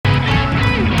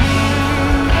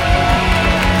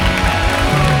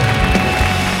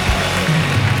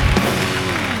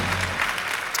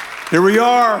Here we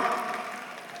are.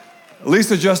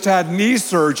 Lisa just had knee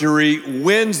surgery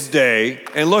Wednesday,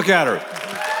 and look at her.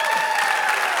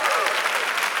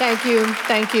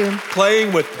 Thank you.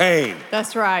 Playing with pain.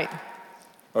 That's right.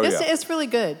 Oh, yeah. It's really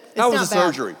good. It's How was not the bad.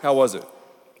 surgery? How was it?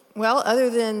 Well, other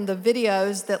than the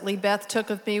videos that Lee Beth took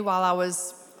of me while I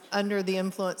was under the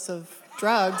influence of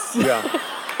drugs. Yeah.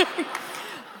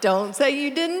 Don't say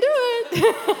you didn't do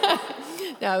it.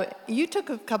 No, you took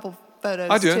a couple photos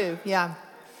I did. too. Yeah.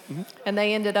 Mm-hmm. And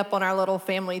they ended up on our little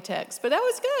family text. But that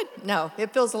was good. No,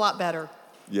 it feels a lot better.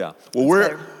 Yeah.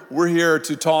 Well, we're here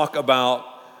to talk about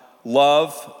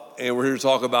love, and we're here to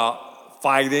talk about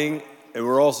fighting, and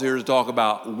we're also here to talk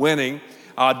about winning.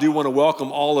 I do want to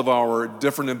welcome all of our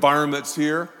different environments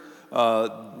here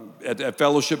at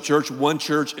Fellowship Church, one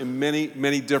church in many,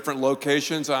 many different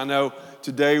locations. I know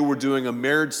today we're doing a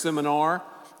marriage seminar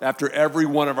after every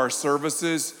one of our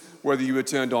services. Whether you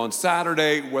attend on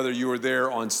Saturday, whether you are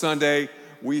there on Sunday,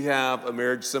 we have a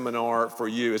marriage seminar for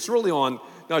you. It's really on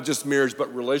not just marriage,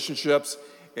 but relationships,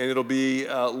 and it'll be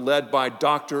led by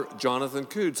Dr. Jonathan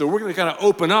Cood. So we're going to kind of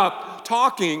open up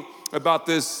talking about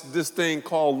this thing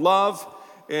called love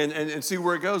and see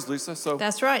where it goes, Lisa. So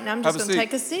that's right, and I'm just going to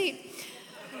take a seat.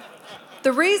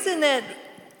 The reason that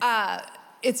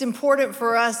it's important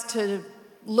for us to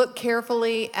look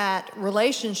carefully at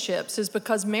relationships is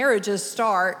because marriages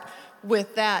start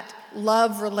with that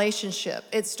love relationship.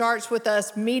 It starts with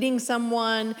us meeting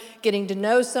someone, getting to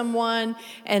know someone,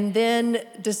 and then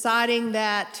deciding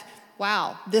that,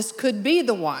 wow, this could be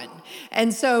the one.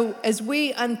 And so as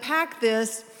we unpack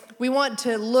this, we want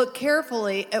to look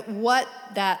carefully at what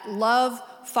that love,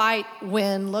 fight,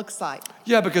 win looks like.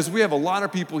 Yeah, because we have a lot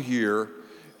of people here,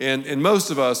 and most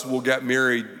of us will get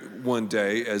married one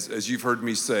day, as you've heard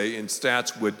me say, and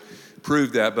stats would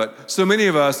prove that. But so many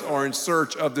of us are in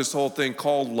search of this whole thing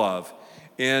called love.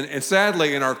 And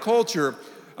sadly, in our culture,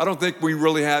 I don't think we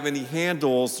really have any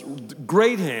handles,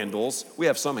 great handles. We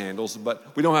have some handles,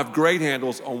 but we don't have great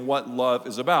handles on what love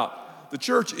is about. The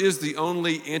church is the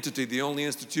only entity, the only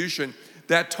institution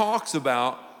that talks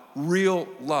about real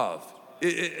love.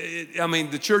 I mean,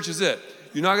 the church is it.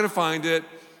 You're not going to find it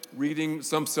reading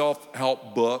some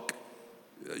self-help book.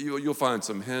 You'll find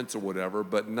some hints or whatever,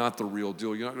 but not the real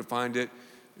deal. You're not going to find it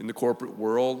in the corporate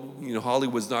world. You know,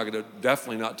 Hollywood's not going to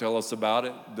definitely not tell us about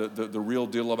it, the real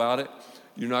deal about it.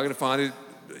 You're not going to find it,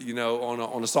 you know,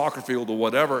 on a soccer field or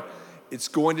whatever. It's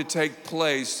going to take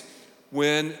place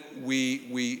when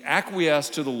we acquiesce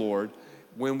to the Lord,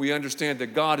 when we understand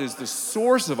that God is the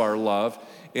source of our love,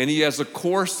 and He has a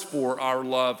course for our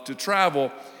love to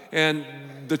travel. And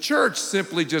the church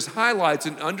simply just highlights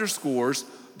and underscores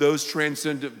those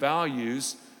transcendent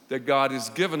values that God has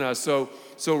given us. So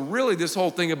really this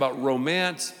whole thing about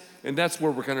romance, and that's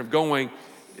where we're kind of going,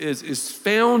 is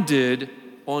founded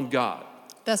on God.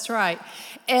 That's right.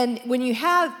 And when you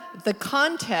have the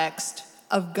context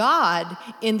of God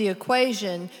in the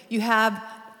equation, you have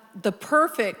the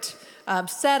perfect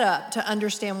setup to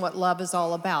understand what love is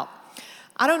all about.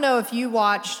 I don't know if you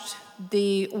watched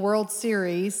the World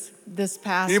Series this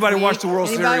past week. Anybody watch the World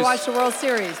Series? Anybody watch the World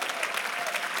Series?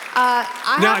 Let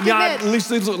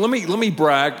me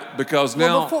brag because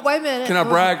now. Wait a minute. Can I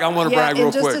brag? I want to brag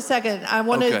real quick. In just a second, I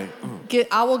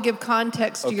will give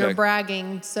context to your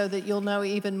bragging so that you'll know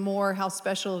even more how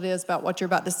special it is about what you're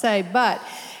about to say. But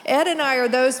Ed and I are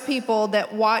those people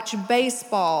that watch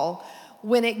baseball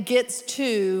when it gets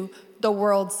to the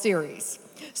World Series.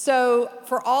 So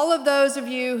for all of those of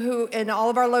you who, in all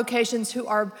of our locations, who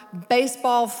are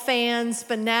baseball fans,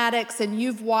 fanatics, and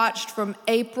you've watched from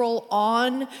April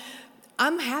on,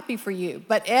 I'm happy for you.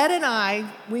 But Ed and I,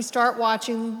 we start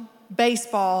watching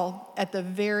baseball at the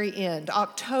very end.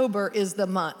 October is the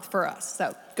month for us.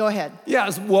 So go ahead.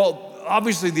 Yes, well,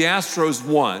 obviously the Astros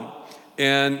won,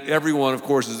 and everyone, of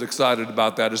course, is excited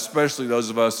about that, especially those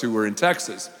of us who were in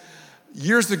Texas.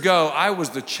 Years ago, I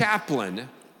was the chaplain,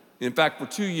 in fact, for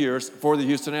 2 years, for the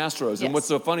Houston Astros. Yes. And what's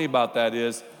so funny about that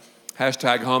is,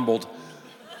 #humbled.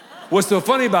 What's so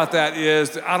funny about that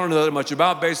is, I don't know that much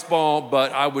about baseball,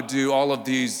 but I would do all of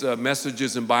these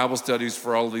messages and Bible studies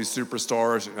for all of these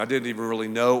superstars. I didn't even really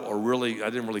know, I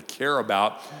didn't really care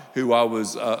about who I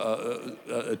was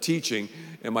teaching.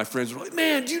 And my friends were like,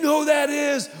 man, do you know who that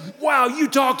is? Wow, you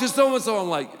talked to so-and-so. I'm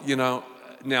like, you know,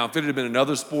 now if it had been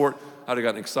another sport, I'd have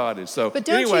gotten excited. So, but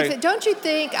don't you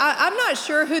think? I'm not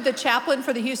sure who the chaplain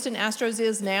for the Houston Astros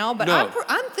is now, but no.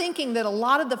 I'm thinking that a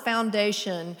lot of the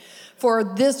foundation for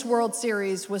this World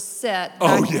Series was set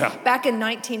back in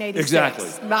 1986. Exactly.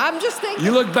 I'm just thinking.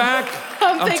 You look back,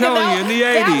 I'm telling you, in the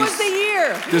 80s. That was the year.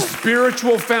 the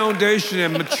spiritual foundation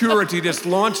and maturity that's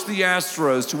launched the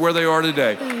Astros to where they are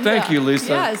today. Thank you,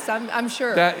 Lisa. Yes, I'm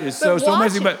sure. That is so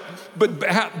amazing. But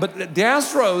the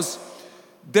Astros,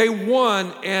 they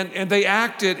won and they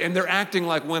acted, and they're acting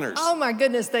like winners. Oh my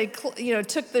goodness! They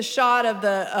took the shot of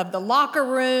the locker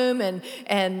room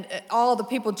and all the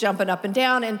people jumping up and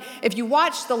down. And if you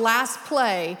watch the last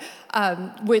play,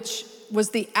 which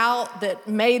was the out that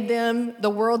made them the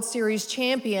World Series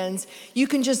champions, you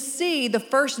can just see the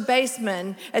first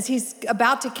baseman as he's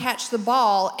about to catch the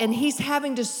ball, and he's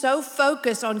having to so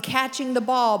focus on catching the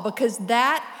ball because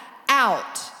that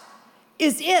out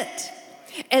is it.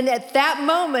 And at that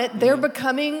moment, they're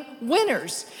becoming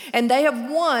winners. And they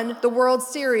have won the World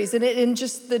Series. And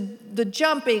just the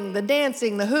jumping, the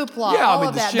dancing, the hoopla, all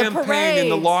of that. The champagne in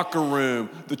the locker room,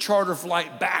 the charter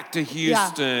flight back to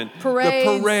Houston,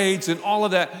 the parades and all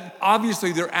of that.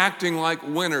 Obviously, they're acting like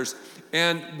winners.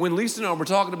 And when Lisa and I were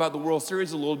talking about the World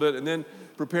Series a little bit and then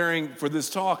preparing for this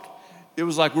talk, it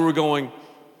was like we were going,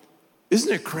 isn't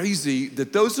it crazy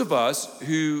that those of us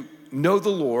who know the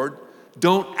Lord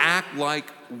don't act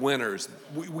like winners?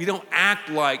 We don't act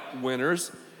like winners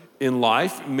in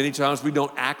life. Many times we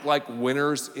don't act like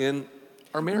winners in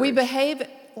our marriage. We behave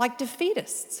like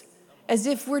defeatists, as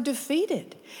if we're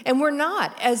defeated. And we're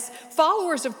not. As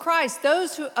followers of Christ,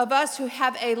 those of us who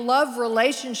have a love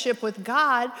relationship with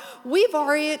God, we've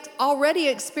already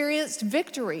experienced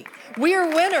victory. We are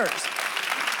winners.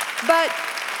 But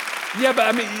yeah, but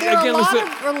I mean, again, listen,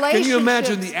 can you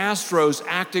imagine the Astros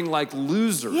acting like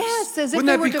losers? Yes, as if Wouldn't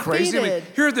they that were be crazy? I mean,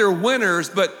 here they're winners,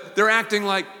 but they're acting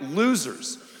like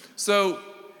losers. So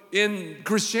in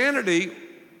Christianity,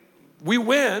 we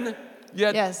win,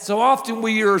 yet so often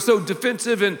we are so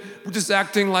defensive and we're just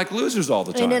acting like losers all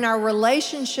the time. And in our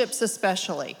relationships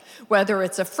especially, whether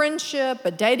it's a friendship,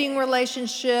 a dating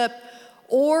relationship,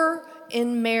 or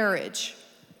in marriage,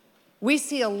 we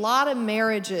see a lot of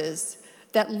marriages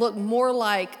that look more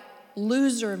like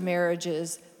loser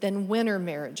marriages than winner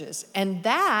marriages. And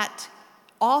that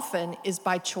often is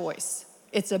by choice.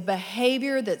 It's a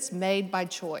behavior that's made by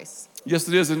choice. Yes,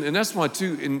 it is. And that's why,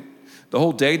 too, in the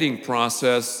whole dating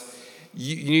process,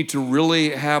 you need to really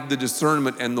have the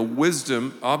discernment and the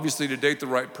wisdom, obviously, to date the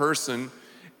right person.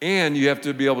 And you have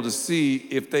to be able to see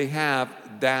if they have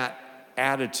that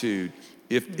attitude.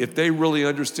 If they really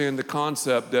understand the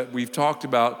concept that we've talked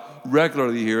about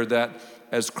regularly here, that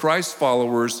as Christ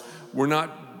followers, we're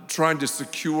not trying to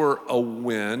secure a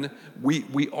win.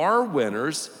 We are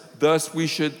winners, thus we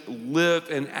should live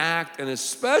and act, and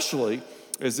especially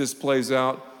as this plays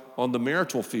out on the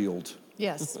marital field.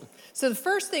 Yes. So the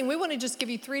first thing, we want to just give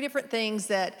you 3 different things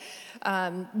that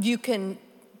you can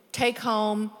take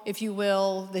home, if you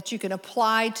will, that you can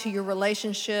apply to your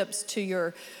relationships, to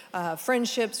your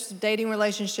friendships, dating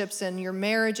relationships, and your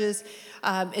marriages,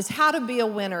 is how to be a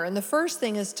winner. And the first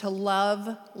thing is to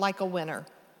love like a winner.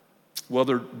 Well,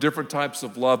 there are different types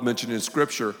of love mentioned in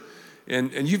Scripture.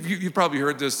 And you've probably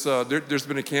heard this. There's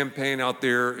been a campaign out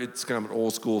there. It's kind of an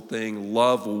old school thing,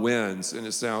 love wins. And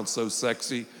it sounds so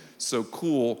sexy, so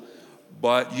cool.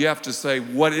 But you have to say,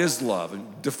 what is love?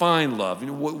 And define love.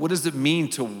 What does it mean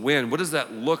to win? What does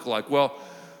that look like? Well,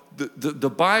 the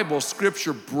Bible,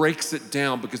 Scripture breaks it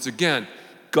down because, again,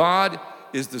 God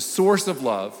is the source of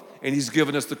love, and He's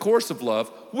given us the course of love,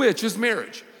 which is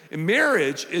marriage. And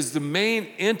marriage is the main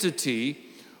entity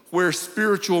where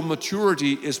spiritual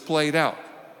maturity is played out.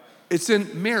 It's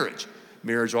in marriage.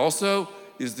 Marriage also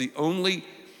is the only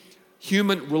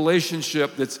human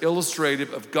relationship that's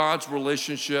illustrative of God's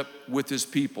relationship with His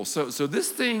people. So this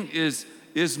thing is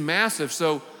massive.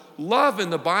 So love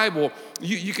in the Bible,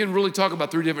 you can really talk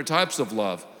about 3 different types of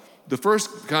love. The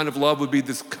first kind of love would be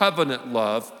this covenant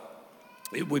love.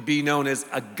 It would be known as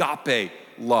agape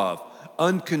love,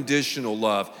 unconditional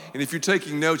love. And if you're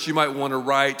taking notes, you might want to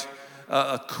write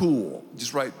cool.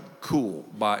 Just write cool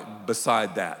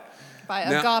beside that. By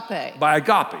agape. By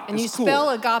agape. And you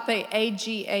spell agape,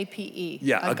 A-G-A-P-E.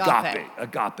 Yeah,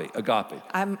 agape.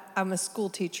 I'm a school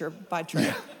teacher by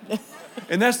trade. Yeah.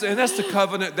 and that's the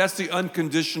covenant, that's the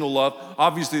unconditional love,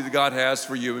 obviously, that God has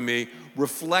for you and me,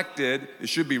 reflected, it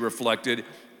should be reflected,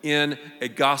 in a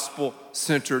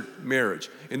gospel-centered marriage.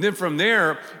 And then from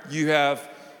there, you have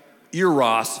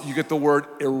eros. You get the word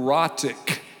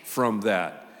erotic from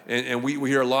that. And we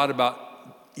hear a lot about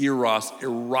eros,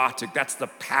 erotic. That's the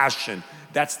passion.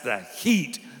 That's the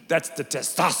heat. That's the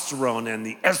testosterone and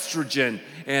the estrogen.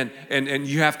 And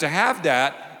you have to have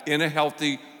that in a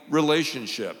healthy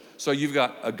relationship. So you've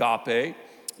got agape.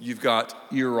 You've got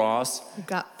eros. You've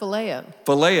got phileo.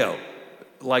 Phileo,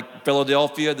 like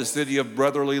Philadelphia, the city of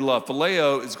brotherly love.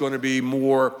 Phileo is going to be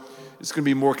more it's going to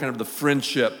be more kind of the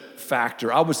friendship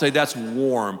factor. I would say that's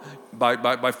warm. By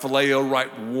phileo,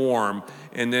 write warm.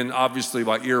 And then obviously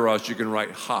by eros, you can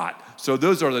write hot. So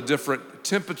those are the different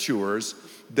temperatures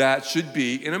that should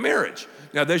be in a marriage.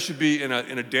 Now, they should be in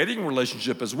a dating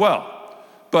relationship as well.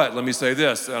 But let me say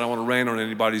this, I don't want to rain on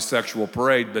anybody's sexual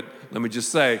parade, but let me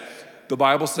just say, the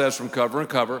Bible says from cover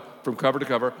to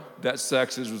cover, that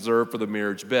sex is reserved for the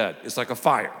marriage bed. It's like a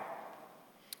fire.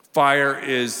 Fire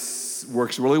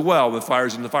works really well when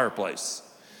fire's in the fireplace.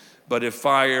 But if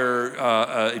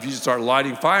if you start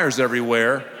lighting fires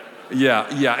everywhere,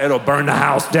 yeah, it'll burn the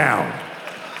house down.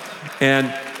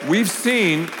 And we've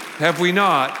seen, have we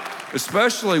not,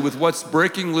 especially with what's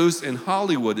breaking loose in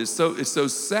Hollywood, it's so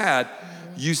sad.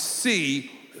 You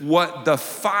see what the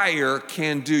fire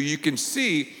can do. You can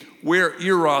see where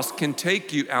eros can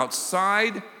take you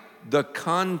outside the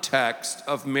context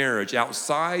of marriage,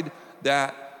 outside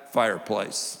that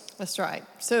fireplace. That's right.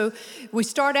 So we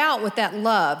start out with that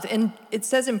love. And it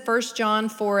says in 1 John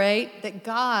 4:8 that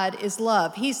God is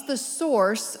love. He's the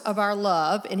source of our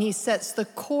love, and he sets the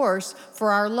course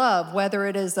for our love, whether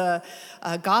it is a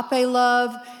agape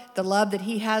love, the love that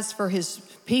he has for his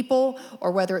people,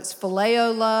 or whether it's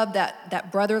phileo love,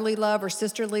 that brotherly love or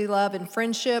sisterly love and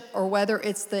friendship, or whether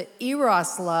it's the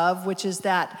eros love, which is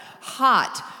that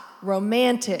hot,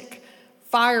 romantic,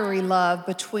 fiery love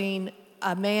between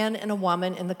a man and a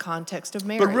woman in the context of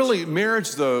marriage. But really,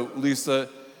 marriage, though, Lisa,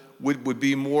 would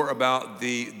be more about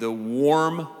the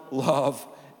warm love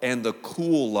and the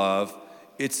cool love.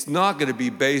 It's not going to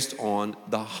be based on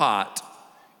the hot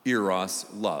eros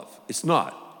love. It's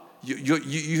not.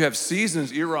 You have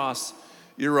seasons, eros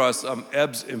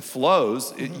ebbs and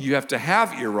flows. You have to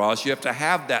have eros. You have to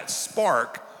have that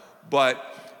spark, but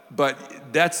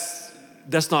that's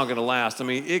not going to last. I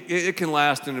mean, it can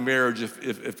last in a marriage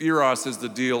if eros is the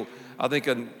deal. I think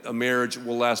a marriage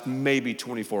will last maybe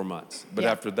 24 months. But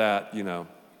after that,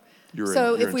 you're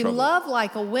so in if we trouble. love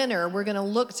like a winner, we're going to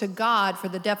look to God for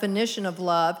the definition of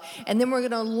love, and then we're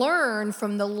going to learn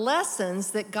from the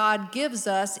lessons that God gives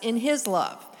us in his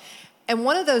love. And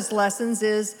one of those lessons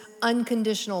is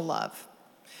unconditional love.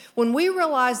 When we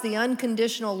realize the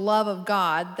unconditional love of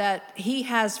God that he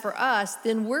has for us,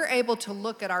 then we're able to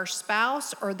look at our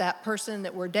spouse or that person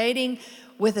that we're dating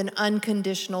with an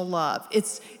unconditional love.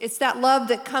 It's that love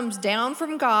that comes down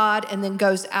from God and then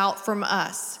goes out from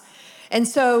us. And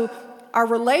so our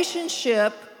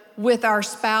relationship with our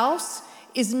spouse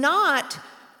is not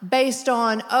based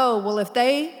on, if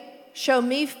they show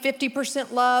me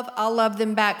 50% love, I'll love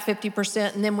them back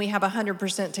 50%, and then we have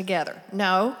 100% together.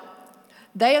 No.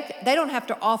 They don't have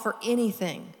to offer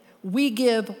anything. We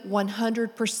give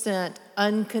 100%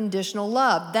 unconditional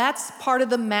love. That's part of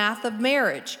the math of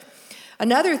marriage.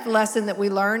 Another lesson that we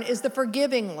learn is the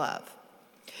forgiving love.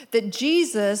 That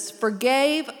Jesus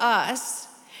forgave us,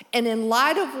 and in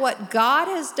light of what God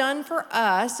has done for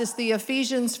us, it's the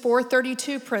Ephesians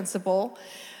 4:32 principle.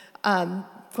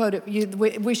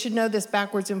 We should know this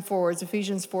backwards and forwards.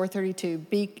 Ephesians 4:32.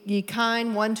 Be ye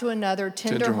kind one to another,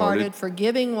 tenderhearted,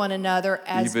 forgiving one another,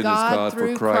 as God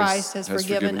through Christ has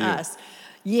forgiven us.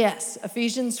 Yes,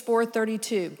 Ephesians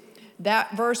 4:32.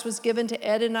 That verse was given to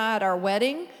Ed and I at our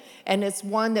wedding, and it's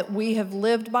one that we have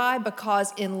lived by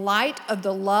because in light of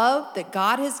the love that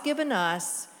God has given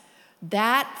us,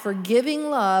 that forgiving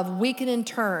love, we can in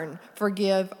turn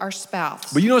forgive our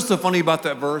spouse. But you know what's so funny about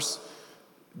that verse?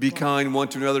 Be kind one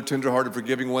to another, tenderhearted,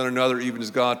 forgiving one another, even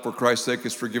as God, for Christ's sake,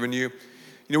 has forgiven you.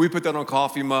 We put that on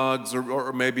coffee mugs,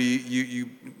 or maybe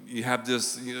you have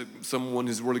this, someone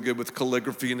who's really good with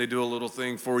calligraphy, and they do a little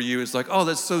thing for you. It's like, oh,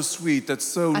 that's so sweet. That's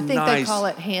so nice. I think they call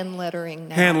it hand lettering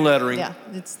now. Hand lettering. Yeah,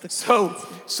 it's the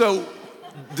so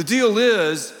the deal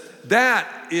is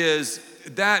that is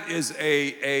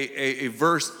a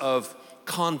verse of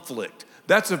conflict.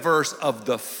 That's a verse of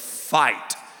the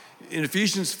fight. In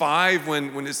Ephesians 5,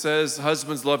 when it says,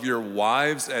 husbands, love your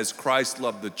wives as Christ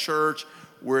loved the church,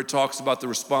 where it talks about the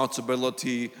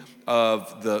responsibility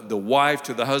of the wife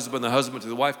to the husband to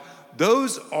the wife,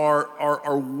 those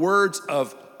are words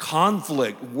of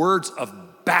conflict, words of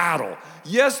battle.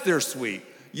 Yes, they're sweet.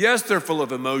 Yes, they're full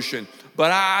of emotion.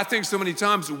 But I think so many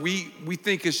times we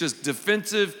think it's just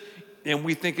defensive and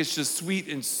we think it's just sweet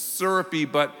and syrupy.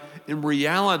 But in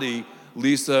reality,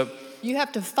 Lisa, you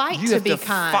have to fight to be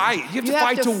kind. You have to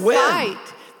fight to win.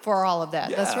 Fight for all of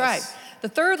that. Yes. That's right. The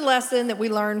third lesson that we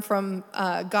learn from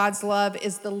God's love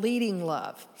is the leading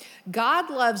love.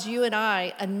 God loves you and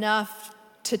I enough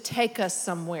to take us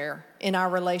somewhere in our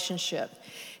relationship.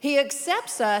 He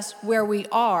accepts us where we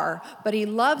are, but he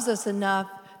loves us enough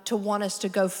to want us to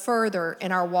go further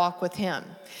in our walk with him.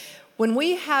 When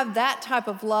we have that type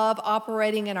of love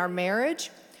operating in our marriage,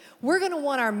 we're going to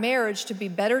want our marriage to be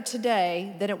better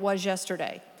today than it was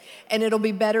yesterday. And it'll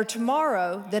be better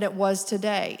tomorrow than it was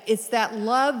today. It's that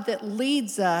love that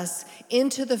leads us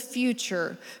into the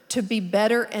future to be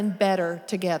better and better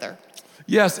together.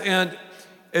 Yes, and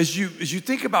as you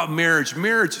think about marriage,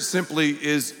 marriage simply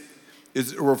is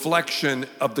a reflection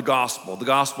of the gospel,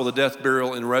 the death,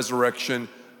 burial, and resurrection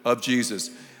of Jesus.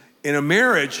 In a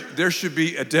marriage, there should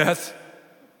be a death,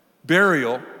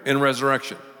 burial, and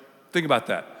resurrection. Think about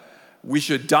that. We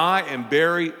should die and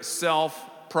bury self,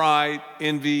 pride,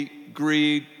 envy,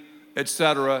 greed,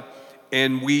 etc.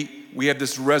 And we have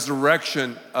this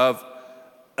resurrection of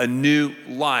a new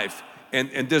life.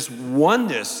 And this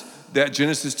oneness that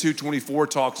Genesis 2:24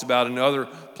 talks about, and other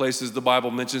places the Bible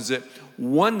mentions it,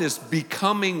 oneness,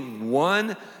 becoming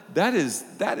one, that is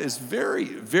very,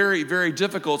 very, very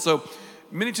difficult. So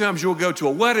many times you'll go to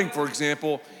a wedding, for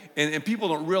example, and people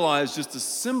don't realize just the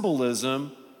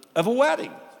symbolism of a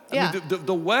wedding. Yeah. I mean,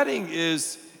 the wedding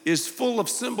is full of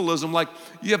symbolism. Like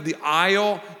you have the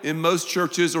aisle in most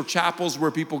churches or chapels where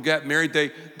people get married.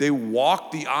 They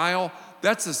walk the aisle.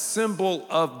 That's a symbol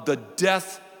of the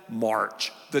death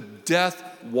march, the death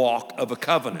walk of a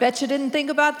covenant. Bet you didn't think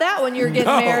about that when you were getting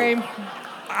married.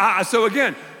 So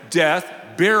again, death,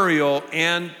 burial,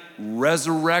 and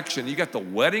resurrection. You got the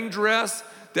wedding dress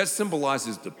that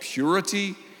symbolizes the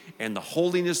purity and the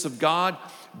holiness of God.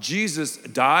 Jesus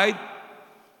died,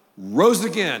 rose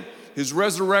again. His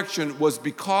resurrection was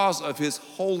because of his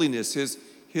holiness,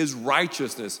 his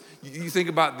righteousness. You think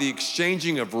about the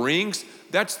exchanging of rings,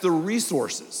 that's the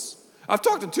resources. I've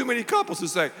talked to too many couples who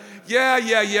say,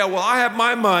 yeah, well, I have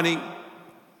my money,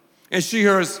 and she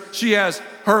has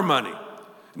her money.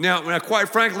 Now, quite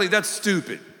frankly, that's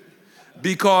stupid,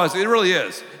 because it really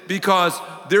is, because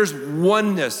there's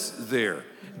oneness there.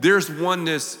 There's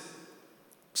oneness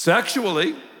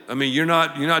sexually. I mean, you're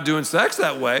not doing sex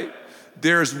that way.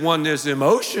 There's oneness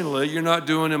emotionally. You're not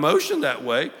doing emotion that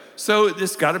way. So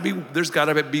there's got to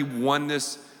be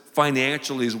oneness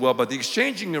financially as well. But the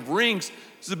exchanging of rings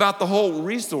is about the whole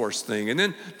resource thing. And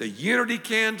then the unity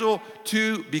candle,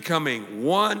 two becoming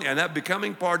one, and that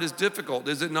becoming part is difficult,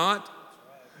 is it not?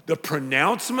 The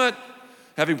pronouncement,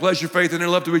 having pledged your faith and your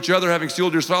love to each other, having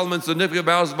sealed your solemn and significant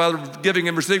vows by giving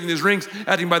and receiving these rings,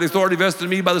 acting by the authority vested in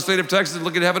me by the state of Texas, and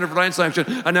looking at heaven and divine sanction,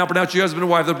 I now pronounce you husband and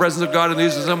wife in the presence of God, and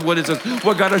these are some witnesses.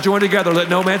 What God has joined together, let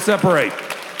no man separate.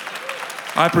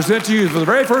 I present to you for the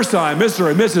very first time,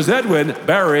 Mr. and Mrs. Edwin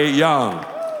Barry Young.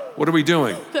 What are we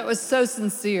doing? That was so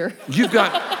sincere. You've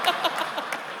got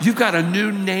a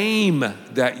new name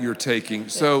that you're taking.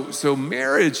 So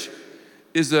marriage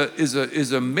is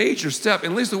a major step.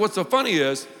 And Lisa, what's so funny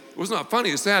is, it was not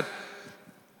funny, it's sad.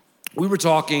 We were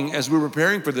talking as we were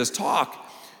preparing for this talk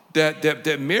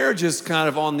that marriage is kind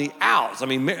of on the outs. I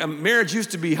mean, marriage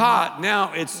used to be hot,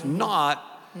 now it's not.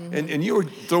 Mm-hmm. And you were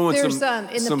throwing some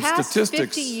statistics. In the past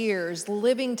 50 years,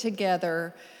 living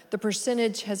together, the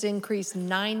percentage has increased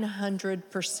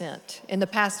 900% in the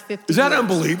past 50 years. Is that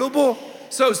unbelievable?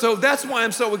 So that's why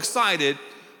I'm so excited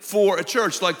for a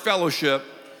church like Fellowship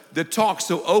that talks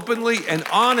so openly and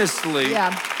honestly,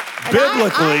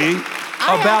 biblically,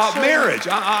 about marriage.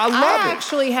 I love it. I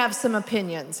actually have some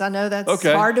opinions. I know that's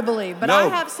hard to believe, but I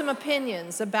have some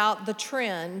opinions about the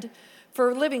trend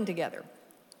for living together.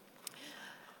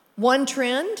 One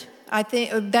trend, I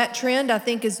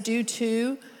think is due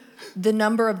to the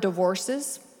number of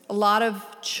divorces. A lot of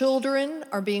children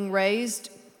are being raised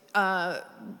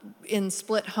in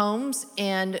split homes,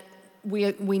 and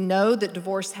we know that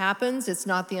divorce happens. It's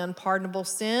not the unpardonable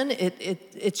sin.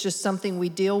 It's just something we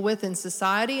deal with in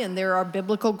society, and there are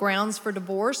biblical grounds for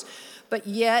divorce. But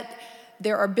yet,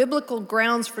 there are biblical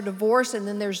grounds for divorce, and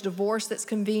then there's divorce that's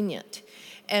convenient.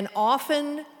 And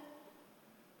often,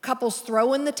 couples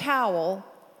throw in the towel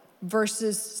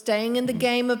versus staying in the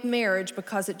game of marriage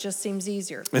because it just seems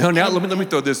easier. Now let me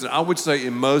throw this in. I would say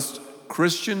in most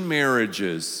Christian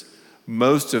marriages,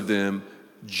 most of them,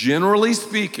 generally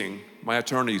speaking, my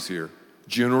attorney's here,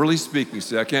 generally speaking,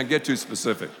 see, I can't get too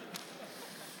specific.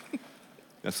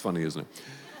 That's funny, isn't it?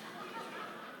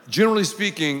 Generally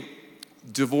speaking,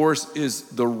 divorce is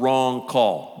the wrong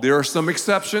call. There are some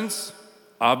exceptions,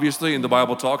 obviously, and the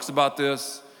Bible talks about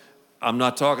this. I'm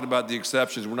not talking about the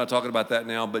exceptions. We're not talking about that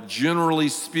now. But generally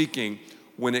speaking,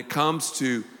 when it comes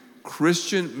to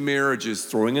Christian marriages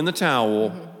throwing in the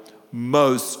towel,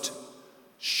 most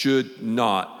should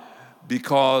not.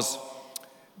 Because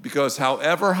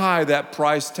however high that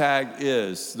price tag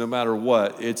is, no matter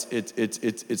what,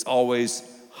 it's always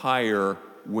higher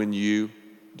when you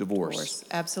divorce.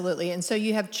 Absolutely. And so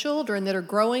you have children that are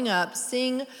growing up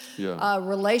seeing a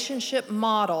relationship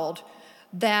modeled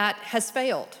that has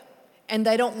failed. And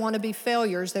they don't want to be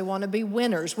failures. They want to be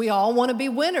winners. We all want to be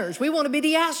winners. We want to be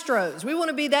the Astros. We want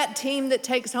to be that team that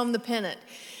takes home the pennant.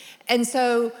 And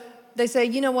so they say,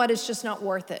 you know what, it's just not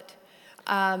worth it.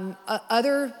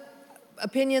 Other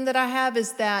opinion that I have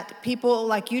is that people,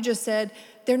 like you just said,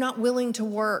 they're not willing to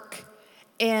work.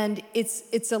 And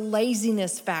it's a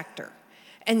laziness factor.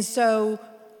 And so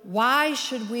why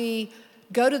should we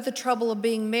go to the trouble of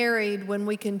being married when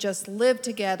we can just live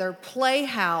together, play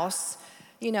house,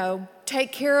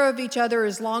 take care of each other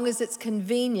as long as it's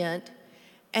convenient,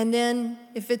 and then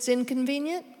if it's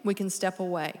inconvenient, we can step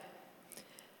away.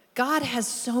 God has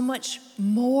so much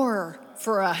more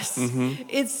for us. Mm-hmm.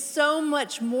 It's so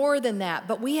much more than that,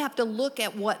 but we have to look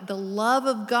at what the love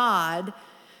of God,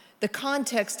 the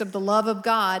context of the love of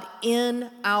God in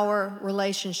our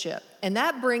relationship. And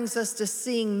that brings us to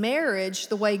seeing marriage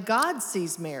the way God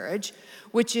sees marriage,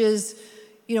 which is,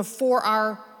 for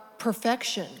our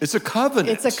perfection. It's a covenant.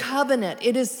 It's a covenant.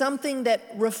 It is something that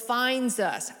refines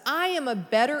us. I am a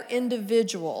better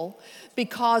individual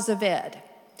because of Ed.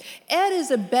 Ed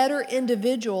is a better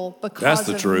individual because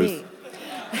of me.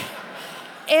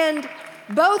 And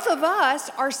both of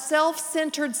us are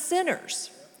self-centered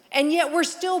sinners. And yet we're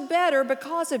still better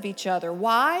because of each other.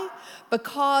 Why?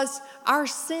 Because our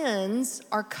sins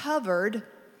are covered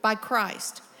by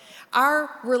Christ. Our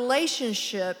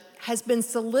relationship has been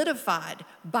solidified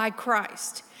by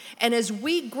Christ. And as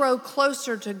we grow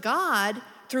closer to God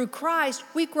through Christ,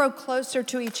 we grow closer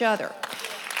to each other.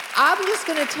 I'm just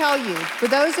going to tell you, for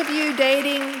those of you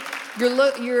dating,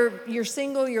 you're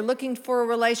single, you're looking for a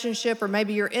relationship, or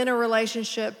maybe you're in a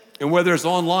relationship. And whether it's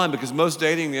online, because most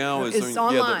dating now is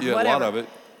online, a lot of it.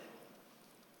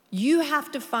 You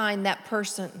have to find that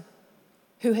person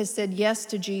who has said yes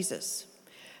to Jesus,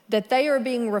 that they are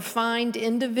being refined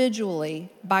individually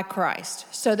by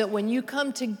Christ, so that when you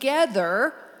come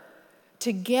together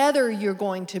you're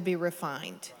going to be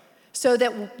refined, so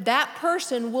that that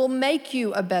person will make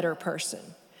you a better person.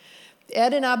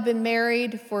 Ed and I have been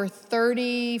married for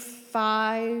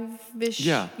 35-ish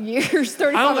years.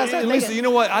 35. Lisa, you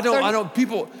know what? I don't.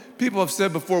 People have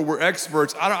said before we're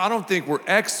experts. I don't think we're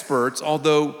experts.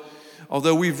 Although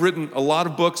we've written a lot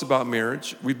of books about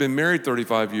marriage. We've been married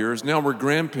 35 years. Now we're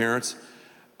grandparents.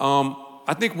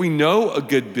 I think we know a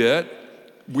good bit.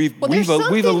 We've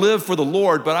lived for the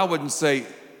Lord, but I wouldn't say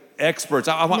experts.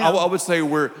 I would say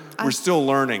we're still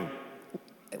learning.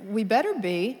 We better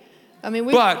be. I mean,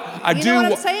 know what I'm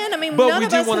saying? I mean, none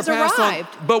of us has arrived.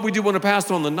 But we do want to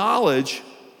pass on the knowledge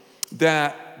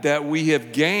that we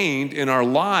have gained in our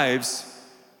lives.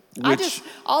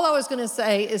 All I was going to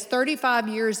say is 35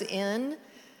 years in,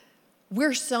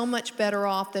 we're so much better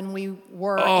off than we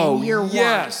were in year one.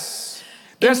 Yes.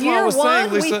 That's in what I was saying, year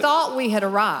one, Lisa. we thought we had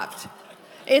arrived.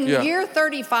 In year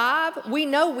 35, we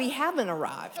know we haven't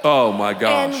arrived. Oh my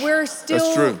gosh. And we're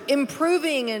still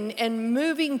improving and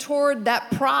moving toward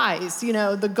that prize,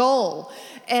 the goal.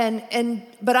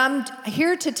 But I'm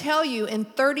here to tell you, in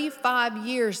 35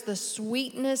 years, the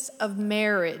sweetness of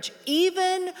marriage,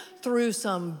 even through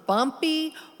some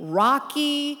bumpy,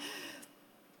 rocky,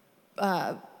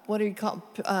 what do you call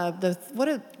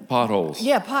potholes?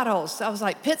 Yeah, potholes. I was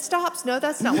like, pit stops? No,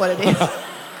 that's not what it is.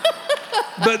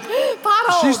 But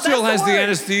potholes, she still has the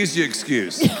anesthesia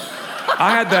excuse.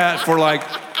 I had that for like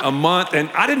a month,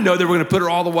 and I didn't know they were going to put her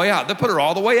all the way out. They put her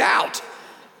all the way out.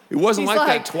 It wasn't like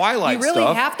that Twilight stuff. You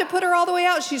really have to put her all the way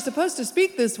out? She's supposed to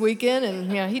speak this weekend,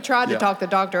 and he tried to talk the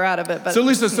doctor out of it. But so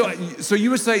Lisa, so you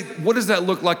would say, what does that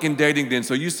look like in dating then?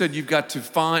 So you said you've got to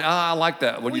find. I like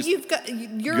that. You've got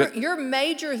your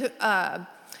major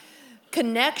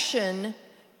connection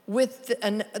with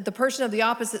the person of the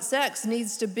opposite sex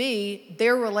needs to be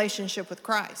their relationship with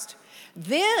Christ.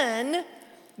 Then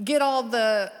get all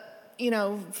the,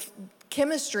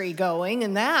 chemistry going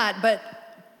and that, but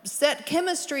set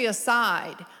chemistry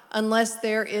aside unless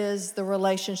there is the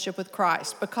relationship with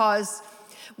Christ. Because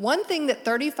one thing that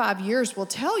 35 years will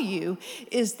tell you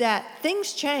is that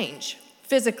things change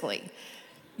physically.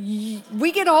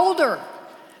 We get older,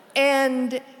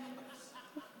 and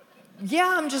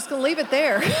I'm just going to leave it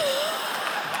there.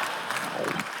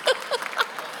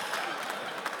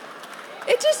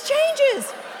 It just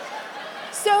changes.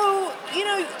 So,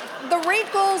 the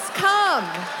wrinkles come.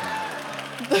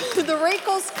 The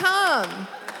wrinkles come.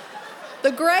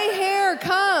 The gray hair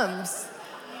comes.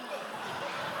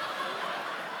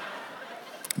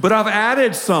 But I've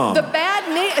added some. The bad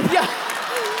knee.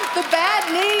 The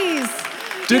bad knees.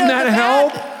 Didn't that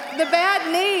help? the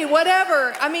bad knee,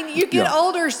 whatever. I mean, you get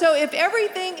older, so if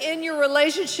everything in your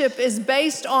relationship is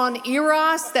based on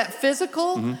eros, that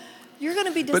physical, you're going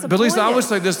to be disappointed. But Lisa, I would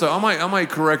say this though. I might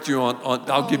correct you on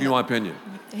I'll give you my opinion.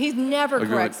 He never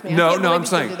corrects me. No, I'm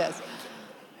saying,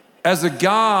 as a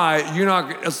guy, you're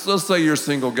not, let's say you're a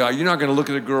single guy, you're not going to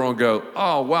look at a girl and go,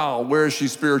 oh, wow, where is she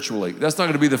spiritually? That's not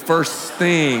going to be the first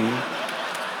thing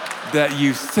that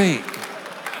you think.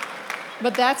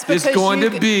 But that's because it's going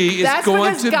to be.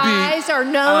 Guys are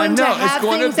known to have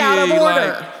things out of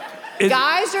order.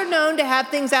 Guys are known to have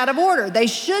things out of order. They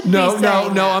should be saying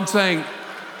that. No, I'm saying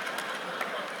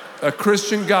a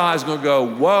Christian guy is going to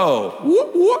go, whoa,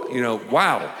 whoop, whoop,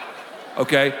 wow.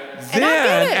 Okay?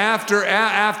 Then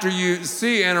after you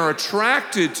see and are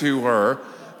attracted to her,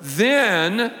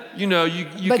 then, you can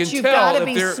tell. But you've got to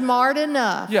be smart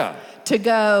enough to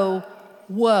go,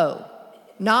 whoa.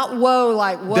 Not whoa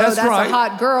like, whoa, that's right. A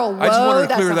hot girl. Whoa,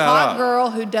 that's a hot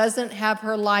girl who doesn't have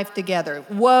her life together.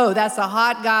 Whoa, that's a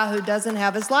hot guy who doesn't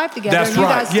have his life together. That's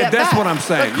right. Yeah, that's what I'm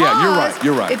saying. Because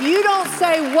you're right. If you don't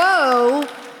say whoa,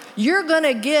 you're going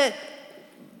to get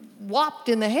whopped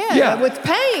in the head with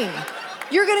pain.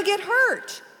 You're going to get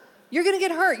hurt. You're going to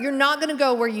get hurt. You're not going to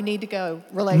go where you need to go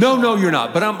relationally. No, you're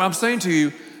not. But I'm saying to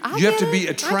you, you have to be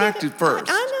attracted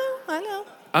first. I know.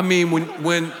 I mean,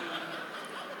 when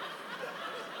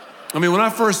I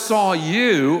first saw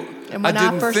you, I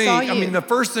didn't think, the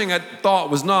first thing I thought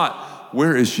was not,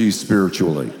 where is she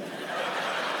spiritually?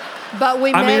 But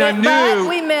we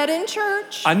met in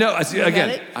church. I know.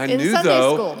 I knew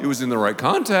though it was in the right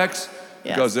context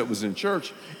because it was in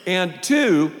church. And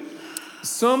two,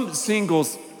 some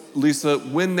singles, Lisa,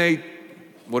 when they,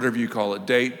 whatever you call it,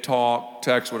 date, talk,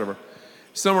 text, whatever,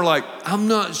 some are like, I'm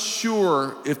not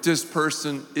sure if this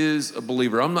person is a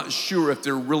believer. I'm not sure if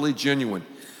they're really genuine.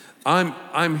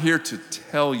 I'm here to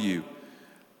tell you,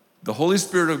 the Holy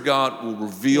Spirit of God will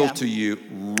reveal to you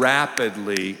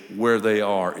rapidly where they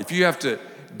are. If you have to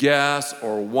guess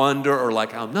or wonder or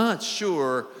like, I'm not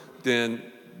sure, then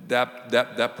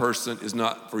that person is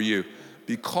not for you.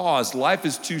 Because life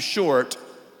is too short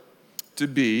to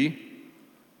be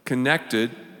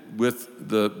connected with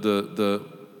the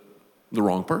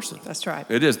wrong person. That's right.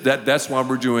 It is. That's why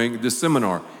we're doing this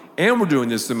seminar. And we're doing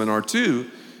this seminar too,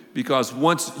 because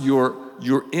once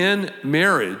you're in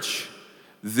marriage,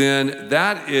 then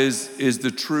that is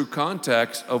the true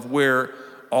context of where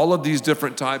all of these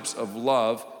different types of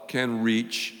love can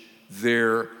reach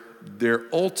their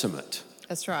ultimate.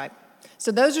 That's right.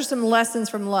 So those are some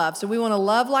lessons from love. So we want to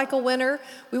love like a winner.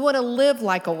 We want to live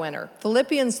like a winner.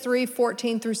 Philippians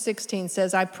 3:14-16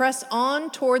 says, I press on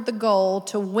toward the goal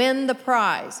to win the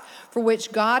prize for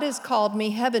which God has called me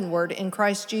heavenward in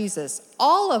Christ Jesus.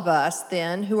 All of us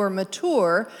then who are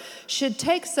mature should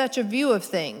take such a view of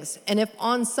things. And if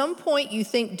on some point you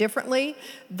think differently,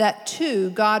 that too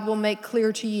God will make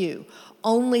clear to you.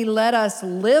 Only let us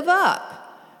live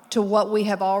up to what we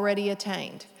have already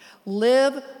attained.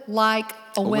 Live like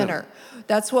a winner.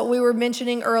 That's what we were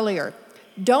mentioning earlier.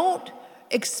 Don't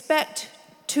expect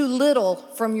too little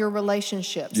from your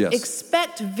relationships. Yes.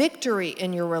 Expect victory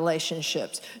in your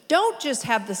relationships. Don't just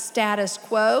have the status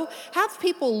quo. Have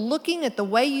people looking at the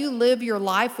way you live your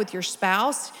life with your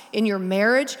spouse in your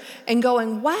marriage and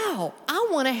going, wow, I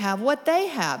want to have what they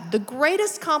have. The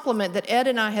greatest compliment that Ed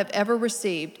and I have ever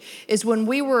received is when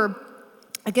we were,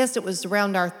 I guess it was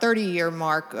around our 30-year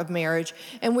mark of marriage,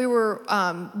 and we were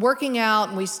working out,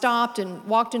 and we stopped and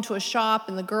walked into a shop,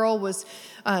 and the girl was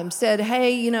said,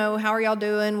 hey, how are y'all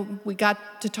doing? We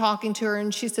got to talking to her,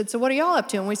 and she said, so what are y'all up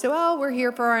to? And we said, well, we're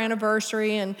here for our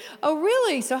anniversary. And, oh,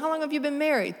 really? So how long have you been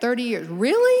married? 30 years.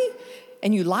 Really?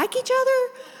 And you like each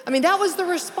other? I mean, that was the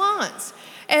response.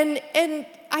 And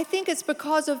I think it's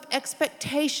because of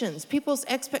expectations. People's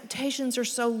expectations are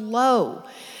so low.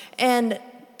 And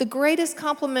the greatest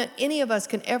compliment any of us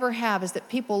can ever have is that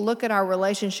people look at our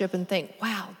relationship and think,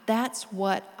 wow, that's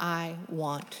what I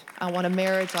want. I want a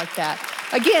marriage like that.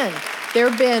 Again, there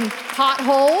have been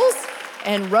potholes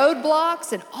and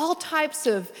roadblocks and all types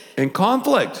of... And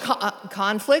conflict.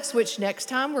 Conflicts, which next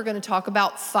time we're going to talk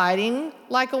about fighting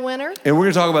like a winner. And we're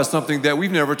going to talk about something that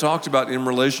we've never talked about in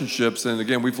relationships. And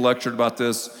again, we've lectured about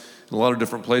this in a lot of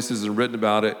different places and written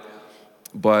about it.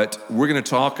 But we're going to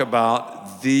talk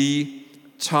about the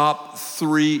top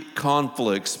 3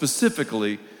 conflicts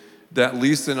specifically that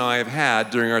Lisa and I have had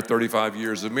during our 35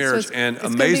 years of marriage. So and it's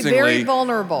amazingly, very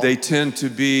vulnerable. They tend to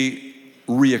be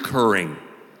reoccurring.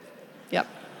 Yep,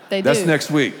 they do. That's next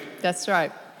week. That's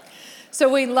right.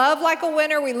 So we love like a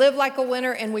winner, we live like a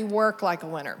winner, and we work like a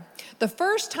winner. The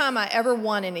first time I ever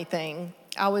won anything,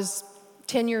 I was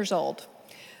 10 years old.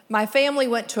 my family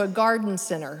went to a garden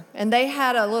center, and they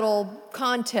had a little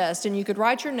contest, and you could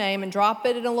write your name and drop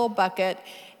it in a little bucket,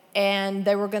 and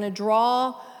they were going to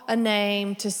draw a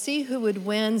name to see who would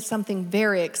win something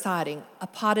very exciting, a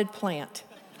potted plant.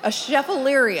 A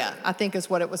Scheffeleria, I think is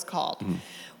what it was called. Mm-hmm.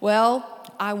 Well,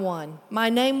 I won. My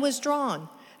name was drawn,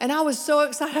 and I was so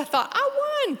excited. I thought, I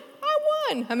won.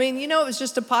 I mean, it was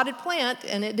just a potted plant,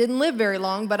 and it didn't live very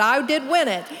long, but I did win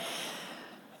it.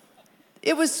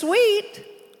 It was sweet,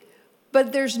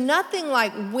 but there's nothing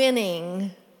like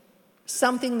winning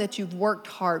something that you've worked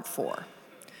hard for.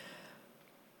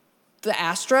 The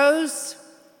Astros,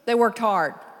 they worked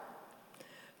hard.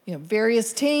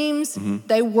 Various teams,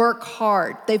 they work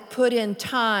hard. They put in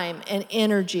time and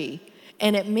energy,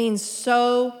 and it means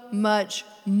so much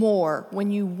more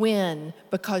when you win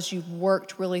because you've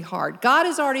worked really hard. God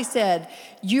has already said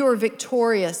you are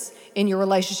victorious in your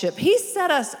relationship. He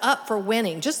set us up for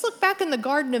winning. Just look back in the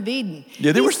Garden of Eden.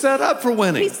 Yeah, they were set up for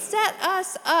winning. He set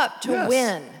us up to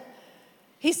win.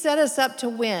 He set us up to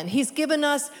win. He's given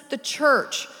us the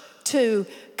church to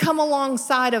come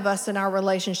alongside of us in our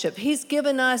relationship. He's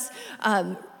given us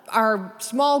our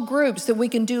small groups that we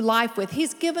can do life with.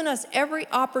 He's given us every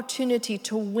opportunity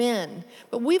to win,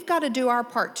 but we've got to do our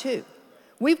part too.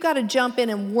 We've got to jump in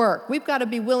and work. We've got to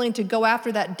be willing to go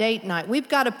after that date night. We've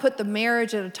got to put the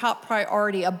marriage at a top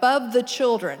priority above the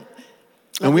children.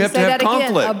 And we have to have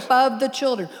conflict. Again, above the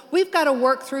children. We've got to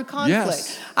work through conflict.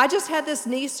 Yes. I just had this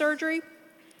knee surgery.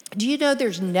 Do you know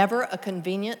there's never a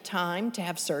convenient time to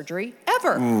have surgery?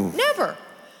 Ever. Never.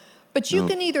 But you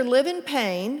can either live in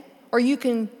pain or you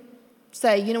can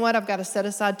say, you know what, I've got to set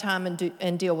aside time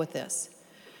and deal with this.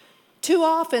 Too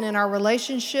often in our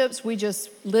relationships, we just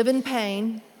live in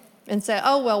pain and say,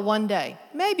 oh, well, one day,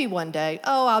 maybe one day,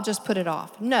 oh, I'll just put it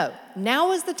off. No,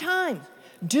 now is the time.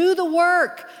 Do the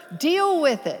work, deal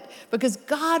with it, because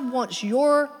God wants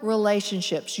your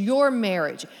relationships, your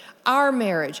marriage, our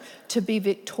marriage to be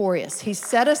victorious. He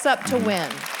set us up to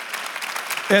win.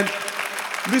 And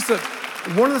Lisa,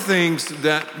 one of the things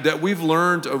that we've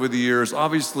learned over the years,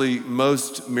 obviously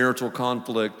most marital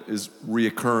conflict is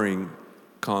reoccurring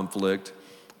conflict,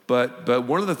 but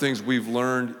one of the things we've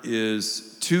learned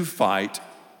is to fight,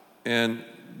 and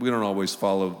we don't always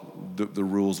follow the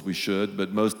rules we should,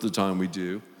 but most of the time we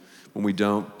do. When we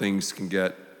don't, things can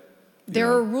get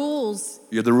There are rules.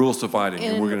 Yeah, the rules to fighting.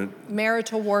 In and we're going to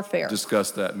marital warfare.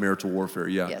 discuss that, marital warfare,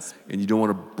 yeah. Yes. And you don't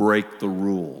want to break the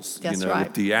rules. That's right.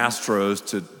 If the Astros,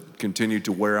 to continue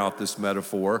to wear out this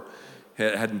metaphor,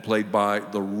 hadn't played by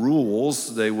the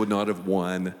rules, they would not have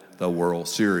won the World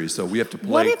Series. So we have to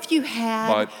play. What if you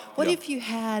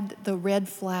had the red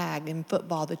flag in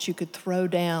football that you could throw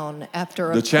down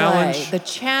after a challenge? play? The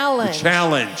challenge. The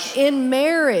challenge. In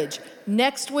marriage.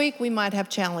 Next week we might have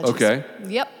challenges. Okay.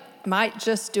 Yep. Might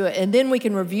just do it. And then we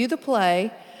can review the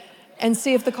play and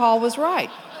see if the call was right.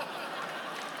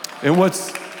 And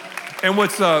what's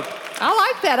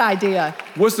I like that idea.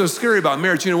 What's so scary about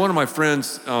marriage? One of my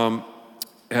friends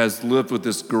has lived with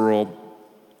this girl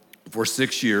for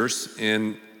 6 years,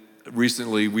 and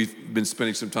recently we've been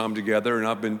spending some time together, and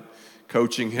I've been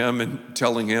coaching him and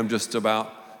telling him just about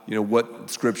what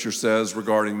Scripture says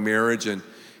regarding marriage. And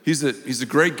he's a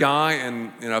great guy,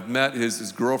 and I've met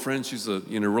his girlfriend. She's a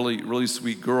really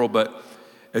sweet girl. But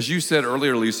as you said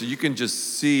earlier, Lisa, you can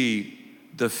just see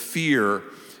the fear,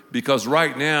 because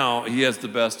right now he has the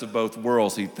best of both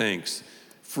worlds. He thinks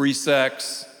free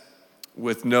sex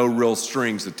with no real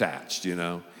strings attached,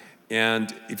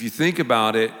 And if you think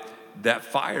about it, that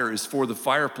fire is for the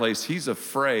fireplace. He's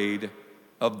afraid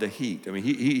of the heat. I mean,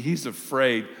 he's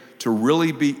afraid to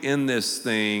really be in this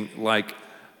thing like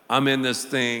I'm in this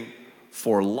thing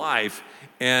for life,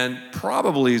 and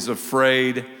probably is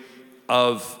afraid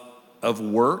of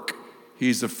work.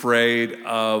 He's afraid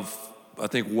of, I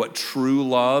think, what true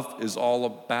love is all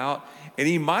about. And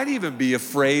he might even be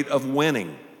afraid of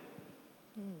winning.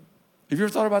 Have you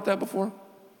ever thought about that before?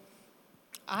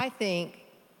 I think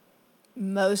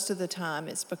most of the time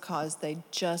it's because they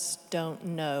just don't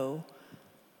know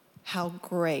how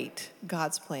great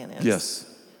God's plan is.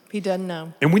 Yes. He doesn't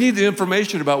know. And we need the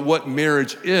information about what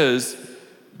marriage is,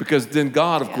 because then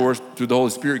God, of course, through the Holy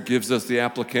Spirit, gives us the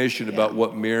application about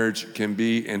what marriage can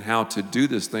be and how to do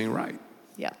this thing right.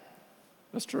 Yeah.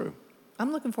 That's true.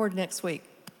 I'm looking forward to next week.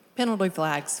 Penalty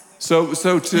flags. So to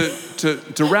wrap this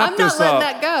up. I'm not letting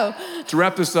that go. To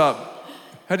wrap this up,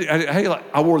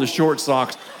 I wore the short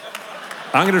socks.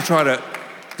 I'm going to try to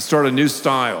start a new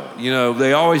style.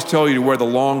 They always tell you to wear the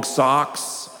long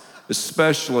socks,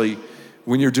 especially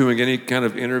when you're doing any kind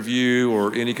of interview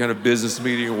or any kind of business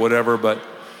meeting or whatever. But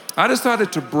I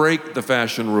decided to break the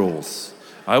fashion rules.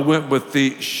 I went with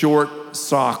the short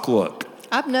sock look.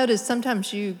 I've noticed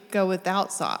sometimes you go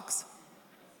without socks.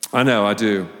 I know, I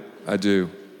do.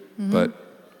 But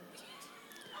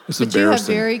it's But you have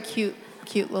embarrassing. very cute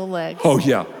little legs. Oh,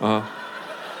 yeah.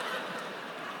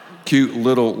 Cute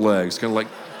little legs, kind of like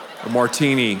a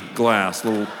martini glass,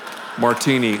 little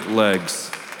martini legs.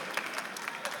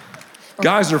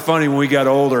 Guys are funny when we got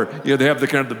older. You know, they have the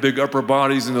kind of the big upper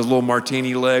bodies and those little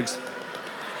martini legs,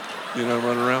 you know,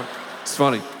 running around. It's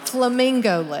funny.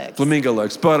 Flamingo legs. Flamingo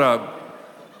legs. But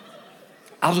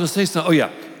I was going to say something. Oh, yeah.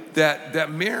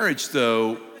 That marriage,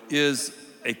 though, is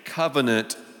a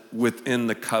covenant within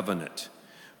the covenant.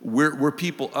 We're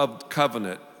people of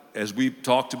covenant. As we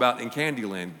talked about in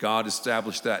Candyland, God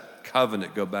established that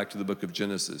covenant. Go back to the book of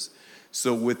Genesis.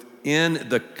 So within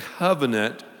the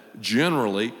covenant,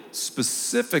 generally,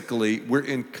 specifically, we're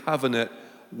in covenant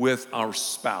with our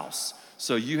spouse.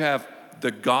 So you have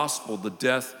the gospel, the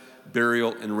death,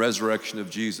 burial, and resurrection of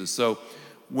Jesus. So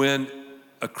when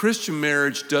a Christian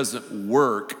marriage doesn't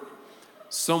work,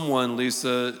 someone,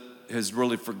 Lisa, has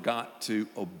really forgot to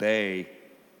obey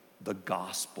the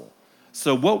gospel.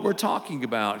 So what we're talking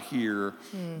about here,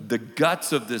 the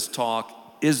guts of this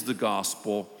talk is the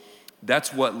gospel.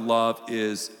 That's what love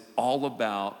is all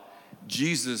about.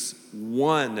 Jesus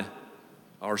won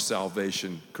our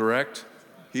salvation, correct?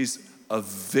 He's a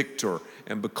victor.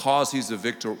 And because he's a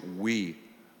victor, we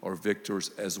are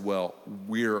victors as well.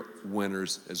 We're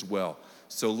winners as well.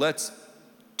 So let's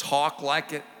talk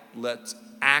like it. Let's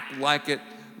act like it.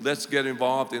 Let's get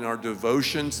involved in our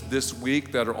devotions this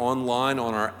week that are online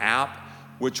on our app,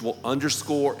 which will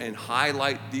underscore and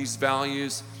highlight these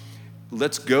values.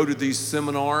 Let's go to these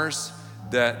seminars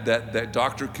that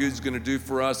Dr. Coon's going to do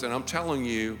for us. And I'm telling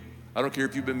you, I don't care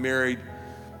if you've been married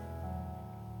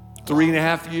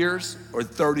 3.5 years or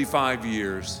 35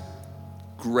 years,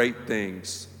 great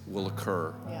things will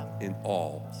occur in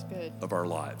all of our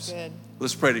lives. Good.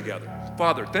 Let's pray together.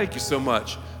 Father, thank you so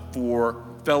much for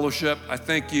fellowship. I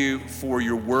thank you for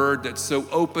your word that's so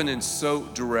open and so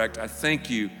direct. I thank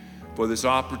you for this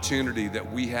opportunity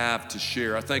that we have to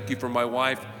share. I thank you for my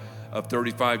wife of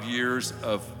 35 years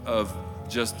of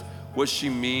just what she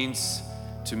means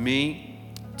to me,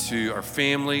 to our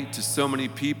family, to so many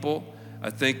people.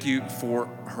 I thank you for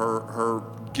her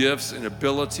gifts and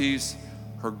abilities,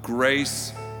 her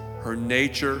grace, her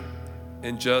nature,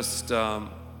 and just for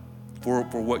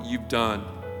what you've done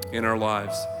in our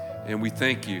lives. And we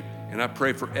thank you. And I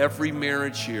pray for every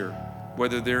marriage here,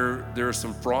 whether there are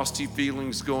some frosty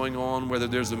feelings going on, whether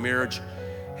there's a marriage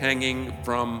hanging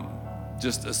from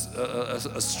just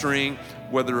a string,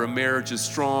 whether a marriage is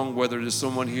strong, whether there's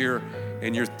someone here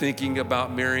and you're thinking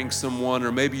about marrying someone,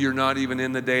 or maybe you're not even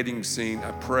in the dating scene.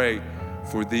 I pray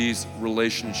for these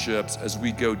relationships as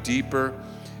we go deeper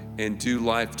and do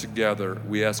life together.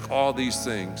 We ask all these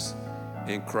things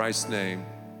in Christ's name.